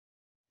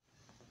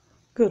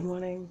Good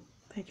morning.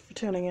 Thank you for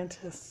tuning in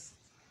to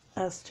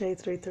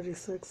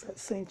SJ336 at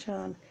St.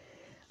 John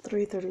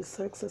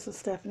 336. This is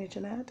Stephanie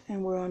Jeanette,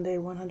 and we're on day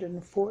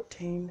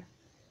 114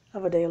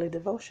 of a daily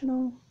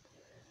devotional.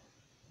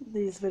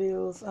 These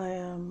videos I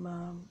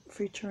am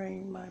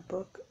featuring my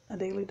book, A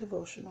Daily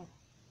Devotional,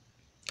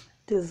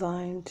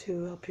 designed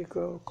to help you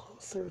grow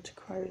closer to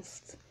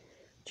Christ,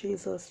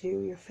 Jesus, you,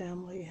 your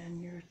family,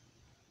 and your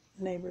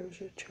neighbors,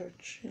 your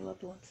church, your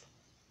loved ones.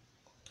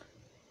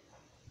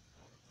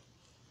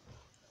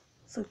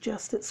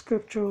 Suggested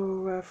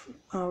scriptural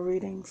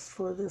readings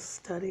for this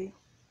study: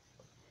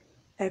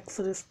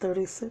 Exodus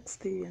 36,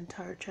 the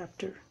entire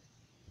chapter;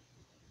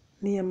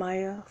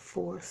 Nehemiah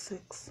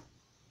 4:6;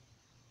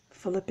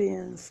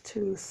 Philippians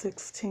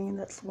 2:16,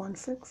 that's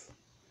 1:6;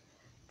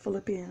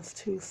 Philippians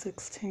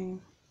 2:16;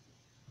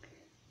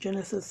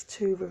 Genesis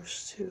 2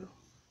 verse 2;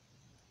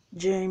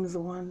 James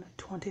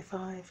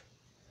 1:25;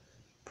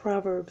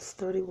 Proverbs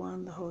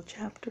 31, the whole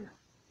chapter;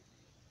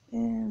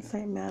 and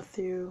St.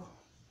 Matthew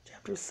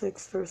chapter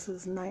 6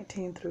 verses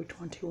 19 through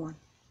 21.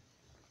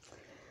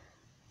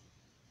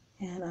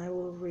 And I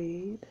will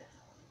read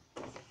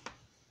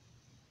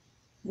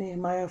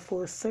Nehemiah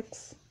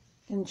 4:6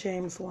 and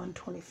James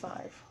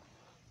 1:25.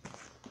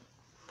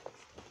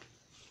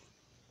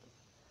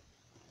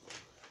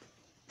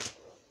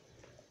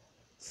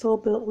 So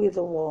built we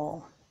the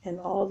wall, and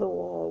all the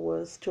wall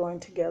was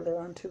joined together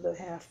unto the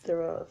half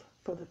thereof,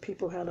 for the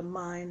people had a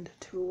mind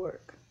to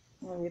work.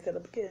 I'll read that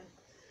up again.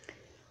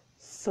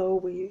 So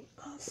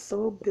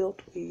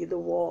built we the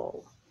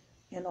wall,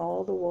 and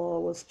all the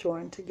wall was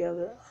joined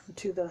together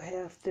unto the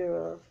half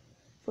thereof,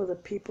 for the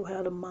people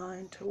had a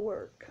mind to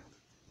work.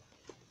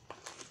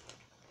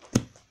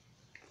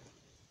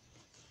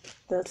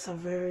 That's a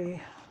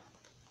very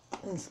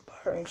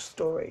inspiring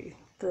story,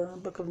 the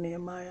book of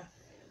Nehemiah.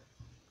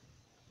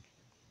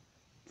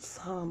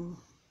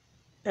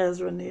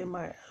 Ezra,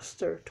 Nehemiah,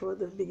 Esther, toward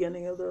the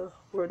beginning of the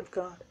Word of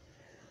God.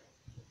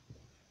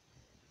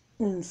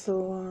 And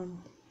so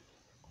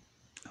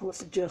I would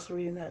suggest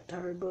reading that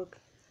entire book,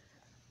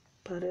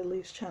 but at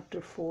least chapter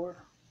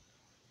 4.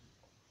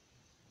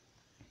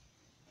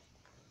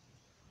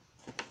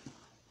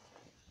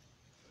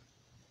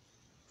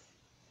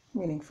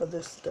 Meaning for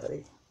this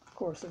study. Of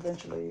course,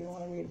 eventually you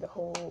want to read the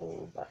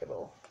whole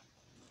Bible.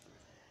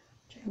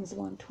 James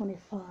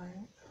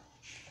 1:25.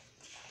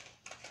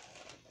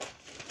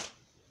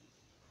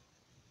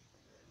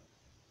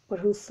 But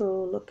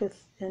whoso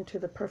looketh into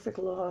the perfect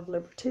law of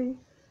liberty,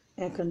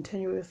 and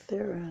continueth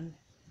therein,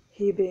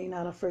 he being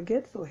not a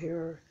forgetful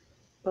hearer,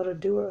 but a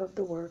doer of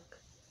the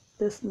work,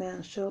 this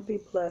man shall be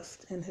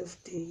blessed in his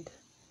deed.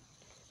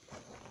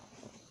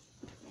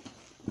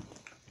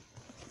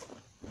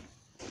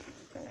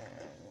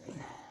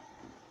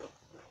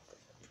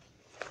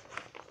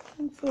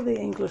 And for the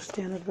English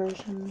Standard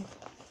Version,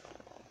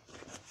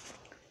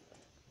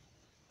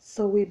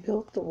 so we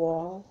built the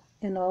wall,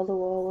 and all the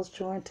wall was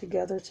joined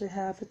together to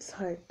have its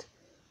height,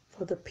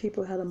 for the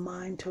people had a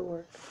mind to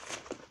work.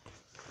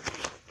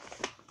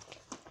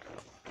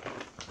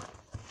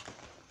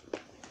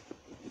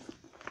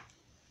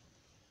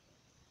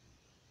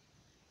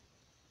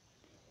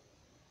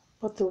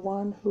 But the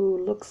one who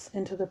looks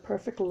into the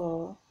perfect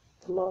law,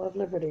 the law of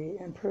liberty,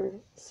 and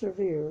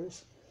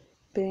perseveres,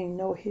 being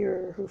no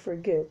hearer who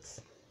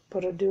forgets,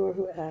 but a doer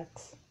who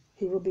acts,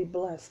 he will be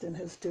blessed in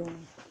his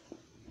doing.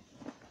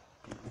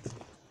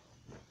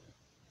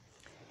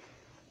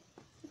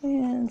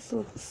 And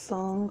so the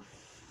song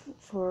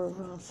for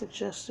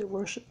suggested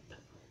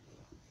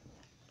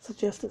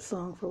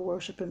song for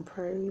worship and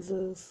praise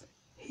is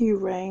He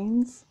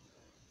Reigns,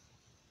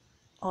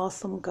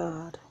 Awesome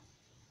God.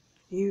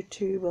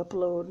 YouTube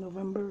upload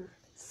November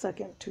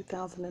 2nd,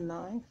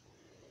 2009.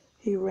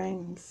 He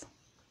Reigns,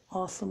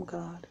 Awesome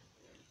God.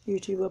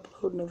 YouTube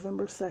upload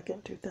November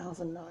 2nd,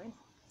 2009.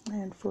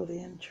 And for the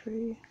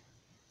entry,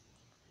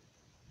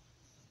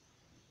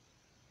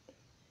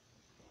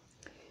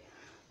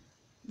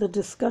 the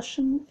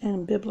discussion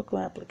and biblical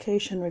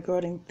application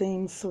regarding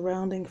themes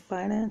surrounding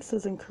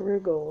finances and career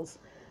goals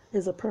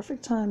is a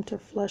perfect time to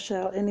flesh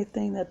out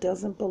anything that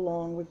doesn't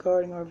belong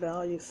regarding our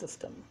value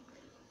system.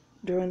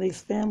 During these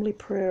family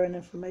prayer and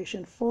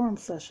information forum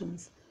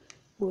sessions,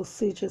 we'll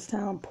see just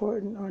how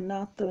important or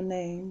not the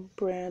name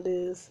brand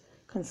is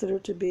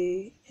considered to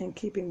be in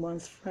keeping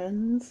one's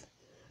friends,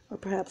 or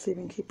perhaps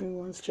even keeping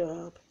one's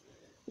job.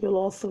 You'll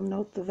also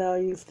note the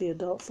values the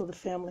adults of the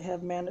family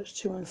have managed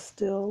to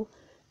instill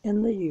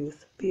in the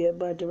youth, be it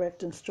by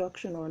direct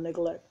instruction or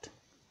neglect.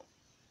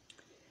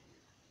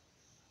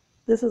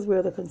 This is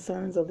where the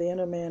concerns of the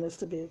inner man is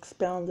to be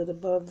expounded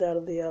above that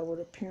of the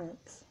outward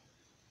appearance.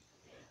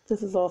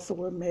 This is also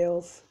where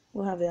males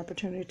will have the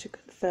opportunity to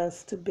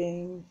confess to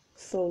being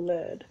so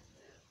led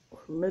or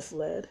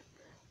misled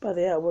by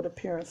the outward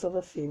appearance of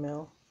a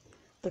female,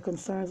 the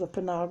concerns of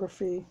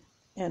pornography,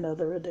 and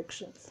other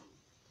addictions.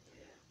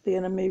 The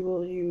enemy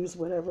will use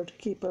whatever to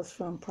keep us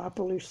from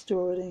properly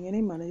stewarding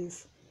any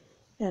monies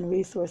and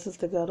resources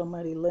that God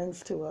Almighty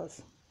lends to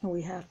us, and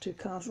we have to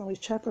constantly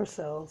check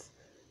ourselves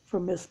for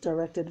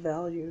misdirected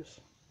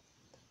values.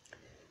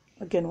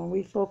 Again, when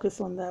we focus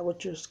on that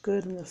which is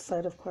good in the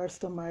sight of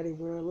Christ Almighty,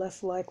 we're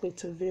less likely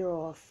to veer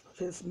off of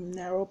his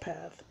narrow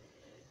path,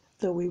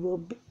 though we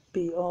will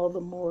be all the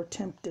more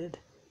tempted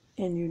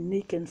in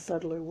unique and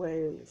subtler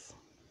ways.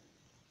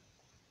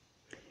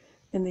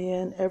 In the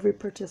end, every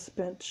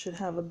participant should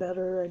have a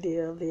better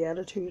idea of the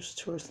attitudes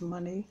towards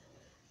money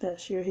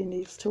that she or he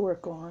needs to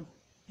work on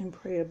and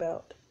pray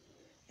about,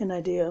 an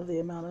idea of the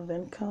amount of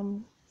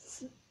income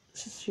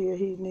she or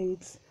he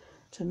needs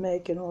to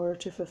make in order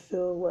to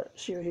fulfill what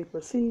she or he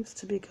perceives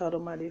to be God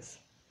Almighty's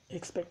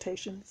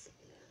expectations,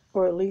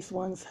 or at least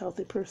one's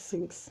healthy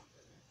pursuits,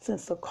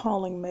 since the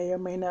calling may or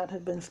may not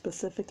have been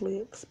specifically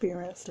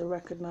experienced or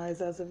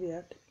recognized as of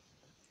yet.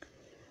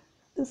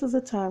 This is a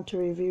time to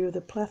review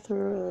the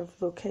plethora of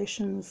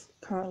vocations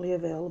currently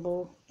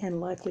available and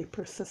likely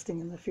persisting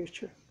in the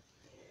future.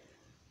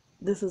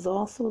 This is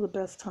also the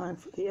best time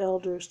for the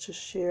elders to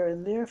share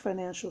in their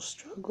financial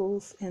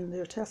struggles and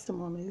their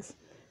testimonies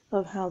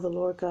of how the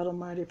Lord God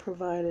Almighty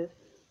provided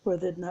where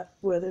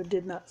there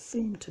did not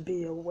seem to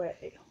be a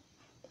way.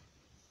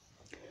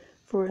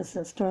 For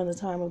instance, during the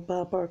time of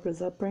Bob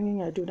Barker's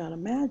upbringing, I do not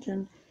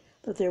imagine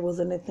that there was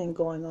anything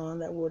going on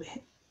that would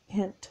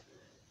hint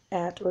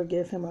at or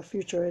give him a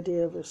future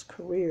idea of his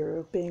career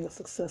of being a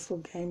successful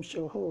game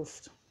show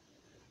host.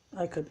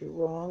 I could be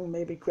wrong,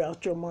 maybe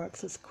Groucho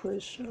Marx's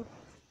quiz show.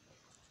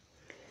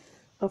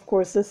 Of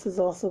course, this is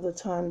also the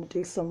time to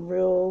do some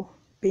real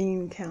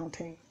bean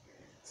counting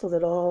so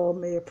that all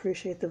may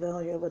appreciate the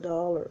value of a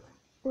dollar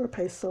or a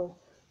peso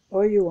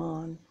or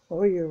yuan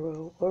or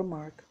euro or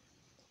mark.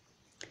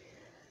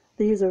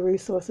 These are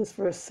resources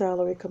for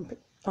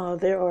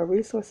there are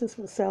resources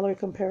for salary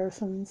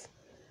comparisons,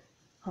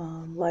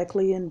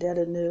 likely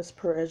indebtedness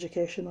per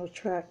educational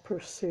track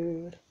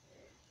pursued,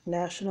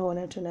 national and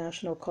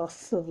international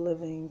costs of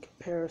living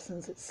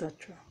comparisons,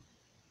 etc.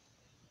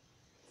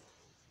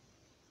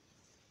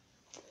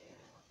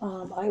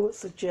 I would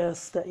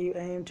suggest that you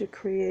aim to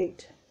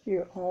create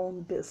your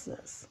own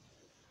business.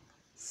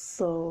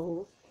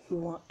 So you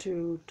want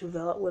to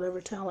develop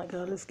whatever talent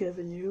God has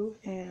given you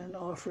and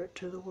offer it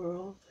to the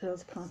world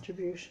as a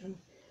contribution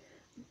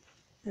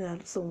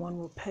that someone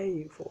will pay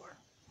you for.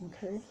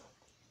 Okay?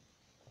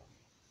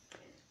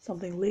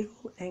 Something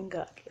legal and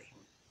godly.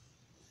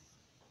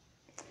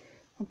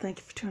 Well, thank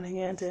you for tuning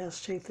in to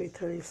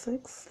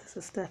SJ336. This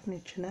is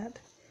Stephanie Jeanette,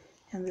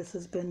 and this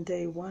has been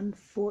day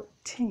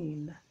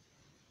 114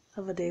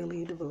 of a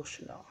daily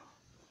devotional.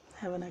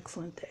 Have an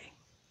excellent day.